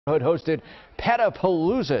Hosted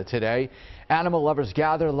Petapalooza today. Animal lovers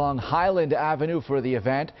gather along Highland Avenue for the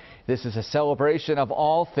event. This is a celebration of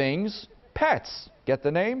all things pets. Get the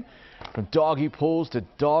name? From doggy pools to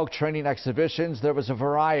dog training exhibitions, there was a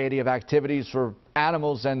variety of activities for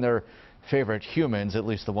animals and their favorite humans, at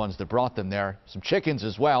least the ones that brought them there. Some chickens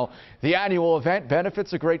as well. The annual event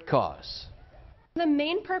benefits a great cause. The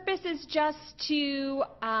main purpose is just to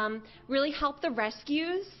really help the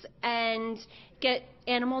rescues and get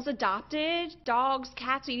animals adopted, dogs,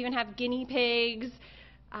 cats. We even have guinea pigs,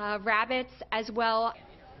 rabbits as well.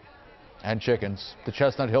 And chickens. The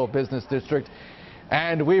Chestnut Hill Business District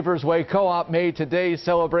and Weavers Way Co-op made today's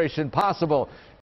celebration possible.